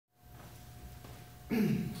All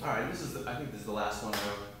right, I think this is the last one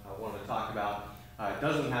I wanted to talk about. It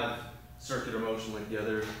doesn't have circular motion like the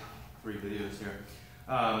other 3 videos here.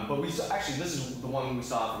 But actually, this is the one we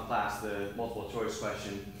saw from class, the multiple choice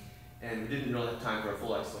question, and we didn't really have time for a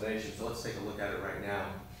full explanation, so let's take a look at it right now.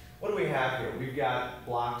 What do we have here? We've got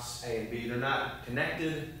blocks A and B. They're not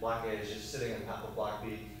connected. Block A is just sitting on top of block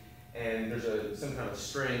B, and there's some kind of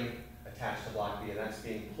string attached to block B, and that's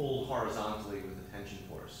being pulled horizontally with a tension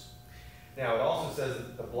force. Now, it also says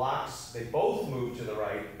that the blocks, they both move to the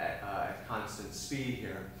right at constant speed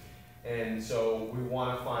here. And so we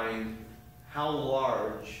want to find how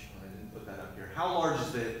large, I didn't put that up here, how large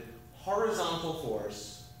is the horizontal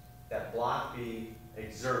force that block B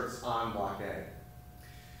exerts on block A.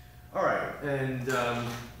 All right, and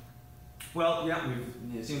well, yeah,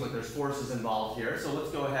 it seems like there's forces involved here. So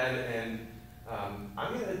let's go ahead and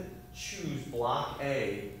I'm going to choose block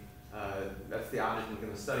A. That's the object we're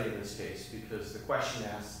going to study in this case, because the question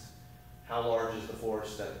asks how large is the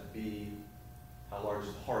force that how large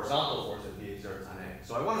is the horizontal force that B exerts on A.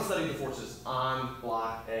 So I want to study the forces on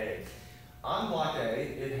block A. On block A,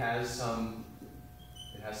 it has some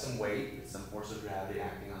weight, it's some force of gravity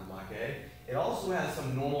acting on block A. It also has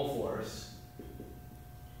some normal force.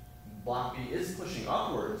 Block B is pushing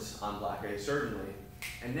upwards on block A, certainly.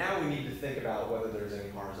 And now we need to think about whether there's any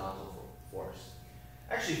horizontal force.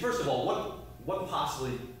 Actually, first of all, what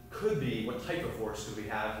possibly could be, what type of force could we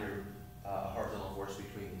have here, horizontal force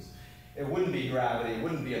between these? It wouldn't be gravity, it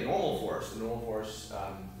wouldn't be a normal force. The normal force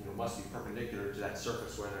must be perpendicular to that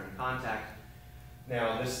surface where they're in contact.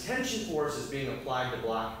 Now, this tension force is being applied to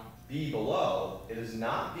block B below. It is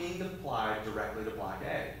not being applied directly to block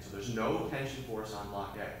A. So there's no tension force on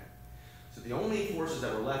block A. So the only forces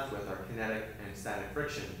that we're left with are kinetic and static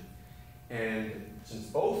friction. And since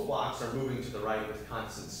both blocks are moving to the right with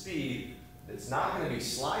constant speed, it's not going to be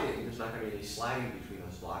sliding. There's not going to be any sliding between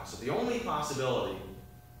those blocks. So the only possibility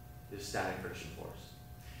is static friction force.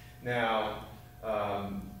 Now,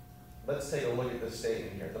 let's take a look at this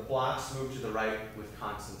statement here. The blocks move to the right with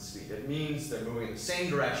constant speed. It means they're moving in the same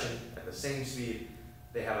direction at the same speed.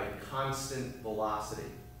 They have a constant velocity.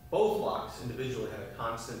 Both blocks individually have a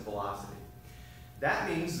constant velocity. That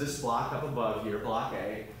means this block up above here, block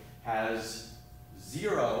A, has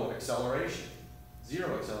zero acceleration.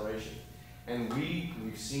 Zero acceleration. And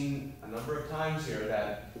we've seen a number of times here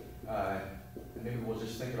that, maybe we'll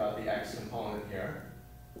just think about the x component here.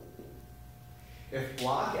 If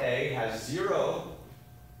block A has zero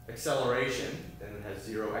acceleration, then it has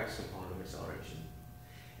zero x component of acceleration.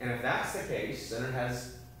 And if that's the case, then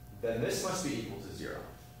this must be equal to 0.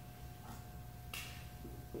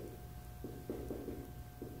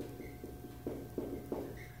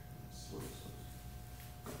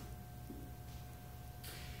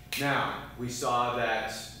 Now, we saw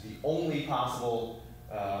that the only possible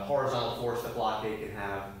horizontal force that block A can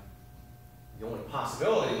have, the only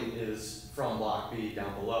possibility is from block B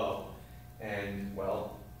down below. And,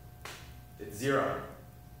 well, it's 0.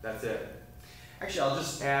 That's it. Actually, I'll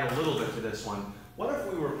just add a little bit to this one. What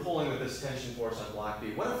if we were pulling with this tension force on block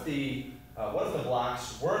B? What if the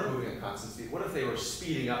blocks weren't moving at constant speed? What if they were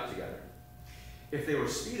speeding up together? If they were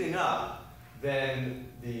speeding up, then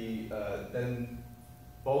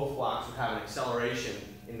both blocks would have an acceleration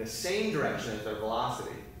in the same direction as their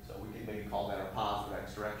velocity. So we could maybe call that a positive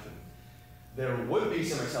x direction. There would be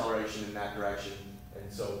some acceleration in that direction,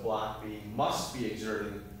 and so block B must be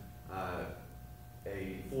exerting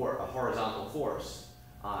a horizontal force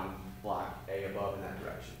on block A above in that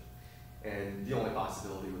direction. And the only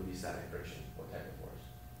possibility would be static friction. What type of force?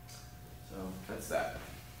 So that's that.